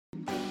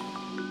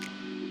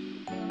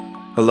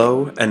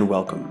Hello and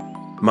welcome.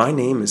 My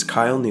name is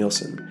Kyle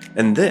Nielsen,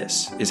 and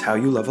this is How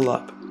You Level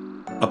Up,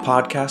 a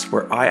podcast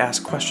where I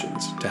ask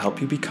questions to help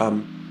you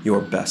become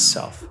your best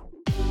self.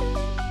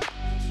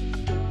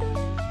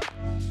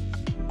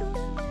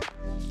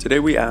 Today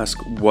we ask,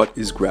 what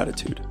is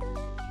gratitude?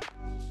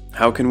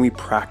 How can we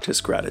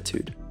practice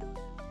gratitude?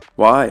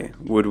 Why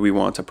would we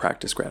want to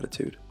practice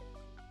gratitude?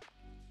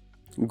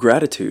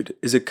 Gratitude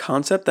is a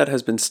concept that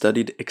has been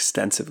studied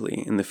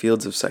extensively in the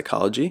fields of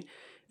psychology,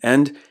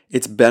 and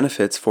its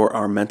benefits for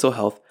our mental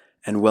health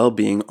and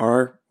well-being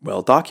are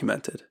well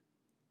documented.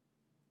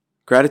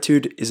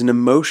 Gratitude is an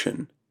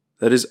emotion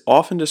that is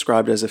often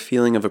described as a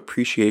feeling of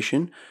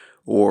appreciation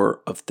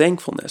or of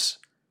thankfulness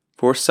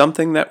for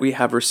something that we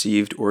have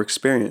received or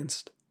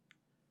experienced.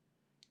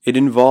 It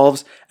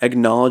involves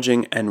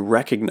acknowledging and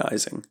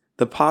recognizing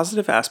the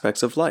positive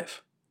aspects of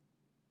life.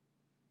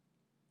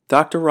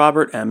 Dr.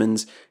 Robert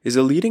Emmons is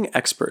a leading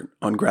expert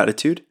on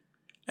gratitude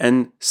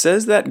and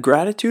says that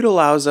gratitude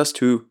allows us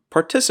to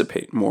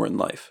participate more in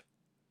life.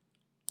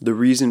 The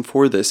reason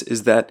for this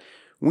is that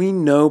we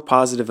know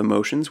positive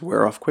emotions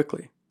wear off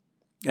quickly.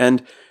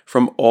 And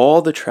from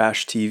all the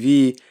trash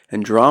TV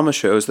and drama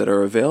shows that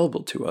are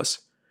available to us,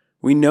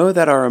 we know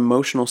that our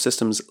emotional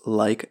systems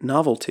like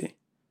novelty.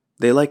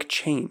 They like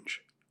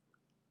change.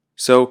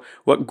 So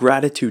what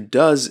gratitude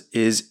does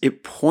is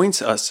it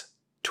points us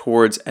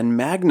towards and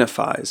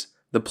magnifies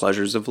the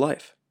pleasures of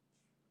life.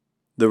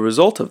 The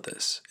result of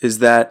this is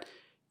that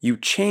you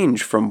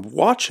change from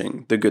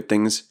watching the good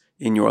things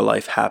in your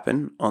life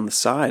happen on the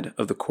side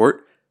of the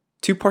court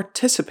to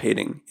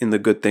participating in the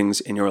good things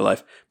in your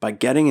life by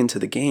getting into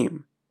the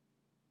game.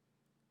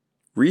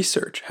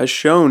 Research has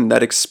shown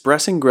that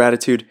expressing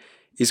gratitude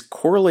is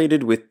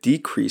correlated with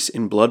decrease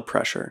in blood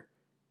pressure,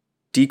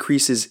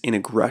 decreases in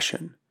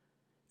aggression,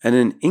 and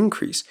an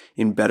increase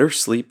in better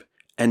sleep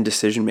and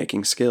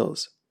decision-making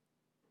skills.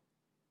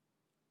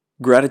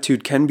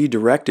 Gratitude can be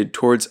directed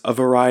towards a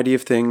variety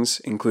of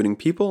things, including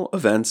people,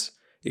 events,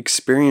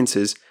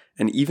 experiences,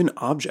 and even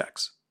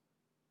objects.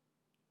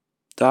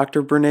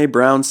 Dr. Brené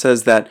Brown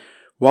says that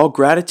while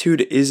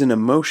gratitude is an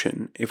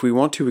emotion, if we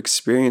want to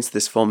experience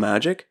this full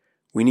magic,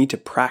 we need to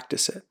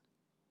practice it.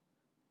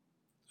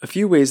 A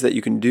few ways that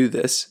you can do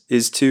this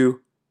is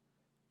to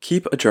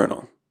keep a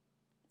journal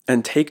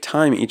and take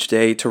time each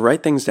day to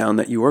write things down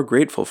that you are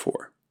grateful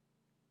for.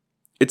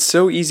 It's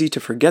so easy to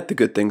forget the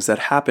good things that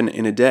happen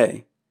in a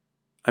day.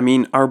 I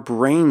mean, our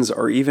brains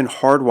are even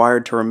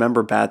hardwired to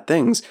remember bad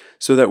things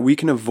so that we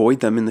can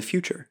avoid them in the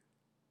future.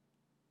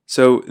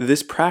 So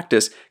this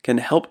practice can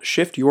help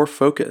shift your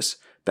focus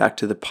back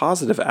to the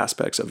positive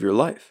aspects of your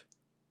life.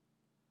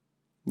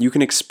 You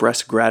can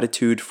express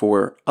gratitude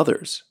for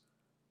others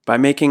by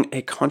making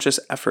a conscious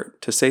effort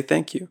to say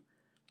thank you,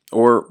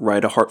 or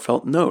write a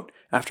heartfelt note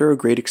after a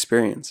great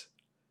experience,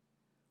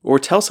 or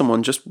tell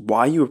someone just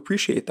why you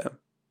appreciate them.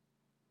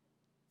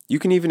 You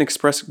can even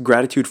express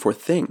gratitude for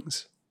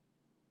things.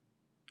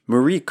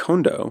 Marie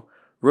Kondo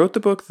wrote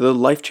the book The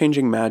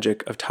Life-Changing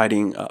Magic of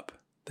Tidying Up,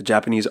 the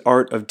Japanese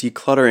art of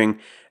decluttering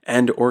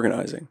and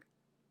organizing.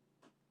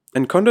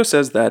 And Kondo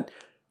says that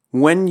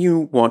when you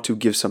want to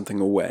give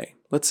something away,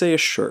 let's say a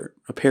shirt,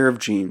 a pair of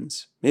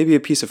jeans, maybe a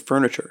piece of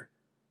furniture,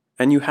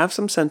 and you have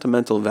some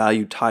sentimental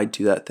value tied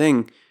to that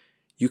thing,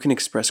 you can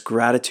express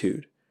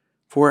gratitude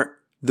for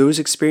those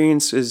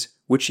experiences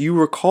which you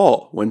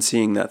recall when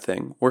seeing that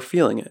thing or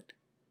feeling it.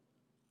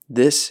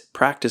 This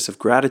practice of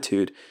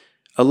gratitude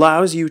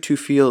allows you to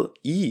feel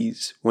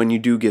ease when you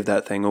do give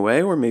that thing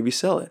away or maybe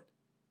sell it.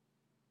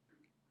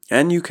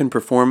 And you can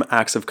perform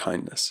acts of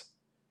kindness.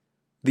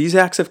 These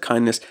acts of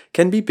kindness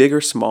can be big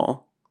or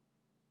small,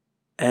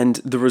 and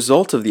the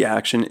result of the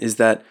action is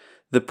that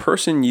the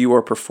person you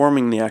are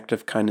performing the act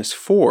of kindness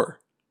for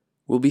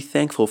will be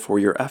thankful for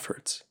your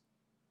efforts.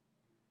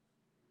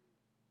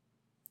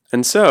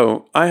 And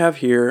so, I have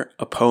here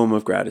a poem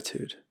of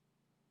gratitude.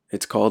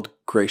 It's called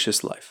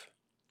Gracious Life.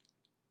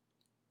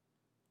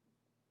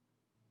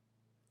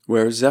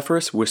 Where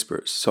Zephyrus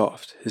whispers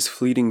soft his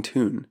fleeting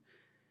tune,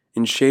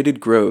 in shaded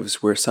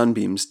groves where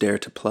sunbeams dare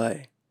to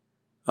play,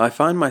 I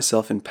find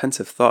myself in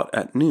pensive thought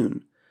at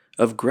noon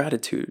of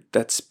gratitude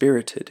that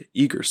spirited,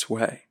 eager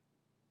sway.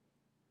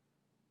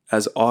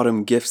 As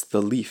autumn gifts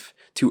the leaf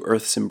to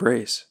earth's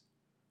embrace,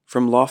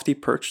 from lofty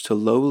perch to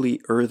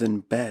lowly earthen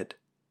bed,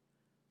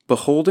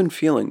 beholden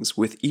feelings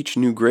with each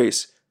new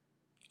grace,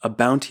 a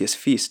bounteous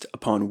feast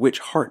upon which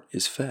heart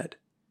is fed.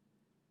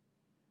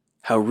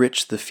 How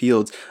rich the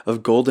fields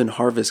of golden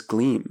harvest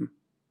gleam,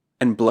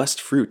 and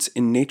blessed fruits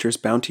in nature's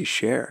bounty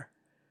share.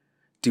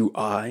 Do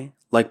I,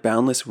 like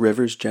boundless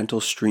river's gentle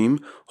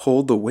stream,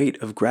 hold the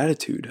weight of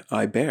gratitude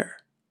I bear?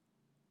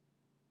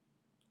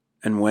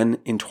 And when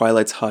in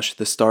twilight's hush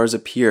the stars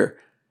appear,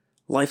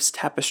 life's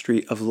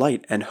tapestry of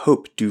light and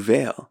hope do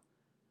veil,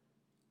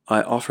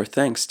 I offer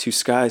thanks to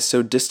skies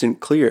so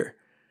distant clear,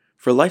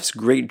 for life's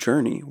great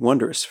journey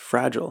wondrous,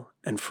 fragile,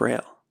 and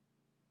frail.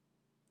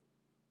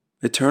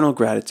 Eternal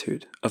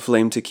gratitude, a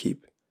flame to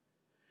keep,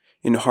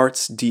 in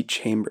heart's deep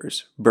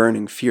chambers,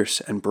 burning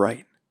fierce and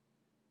bright.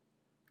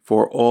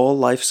 For all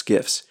life's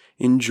gifts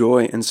in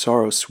joy and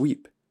sorrow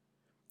sweep,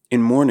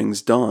 in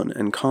morning's dawn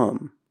and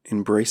calm,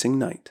 embracing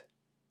night.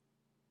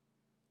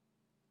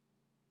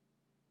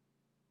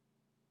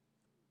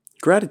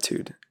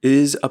 Gratitude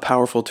is a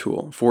powerful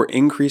tool for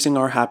increasing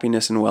our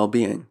happiness and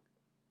well-being.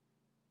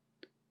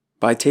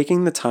 By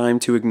taking the time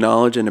to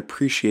acknowledge and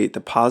appreciate the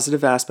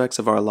positive aspects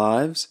of our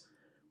lives,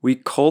 we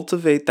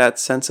cultivate that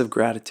sense of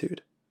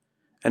gratitude,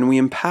 and we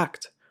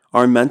impact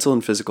our mental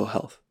and physical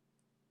health.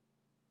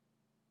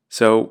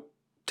 So,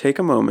 take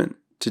a moment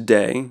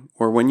today,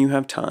 or when you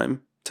have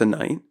time,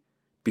 tonight,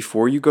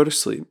 before you go to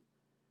sleep,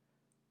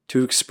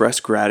 to express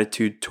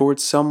gratitude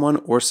towards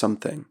someone or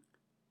something.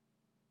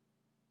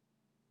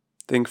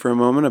 Think for a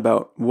moment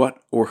about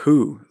what or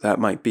who that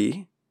might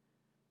be,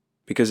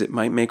 because it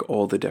might make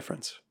all the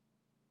difference.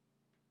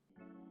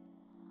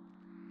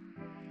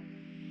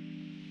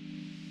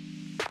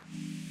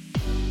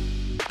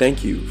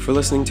 Thank you for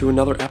listening to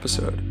another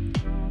episode.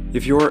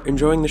 If you're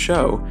enjoying the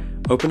show,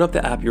 open up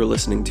the app you're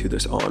listening to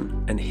this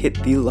on and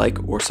hit the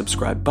like or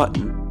subscribe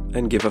button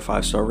and give a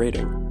 5-star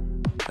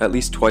rating. At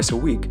least twice a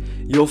week,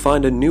 you'll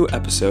find a new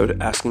episode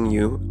asking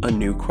you a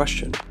new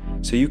question,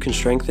 so you can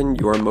strengthen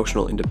your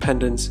emotional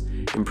independence,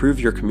 improve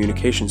your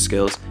communication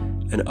skills,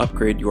 and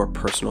upgrade your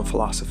personal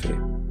philosophy.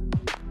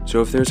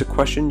 So if there's a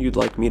question you'd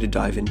like me to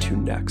dive into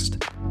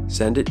next,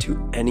 send it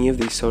to any of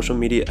these social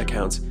media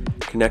accounts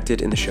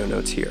connected in the show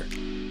notes here.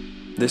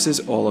 This is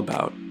all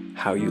about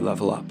how you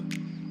level up.